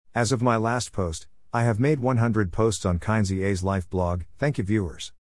As of my last post, I have made 100 posts on Kindzy A's life blog. Thank you viewers.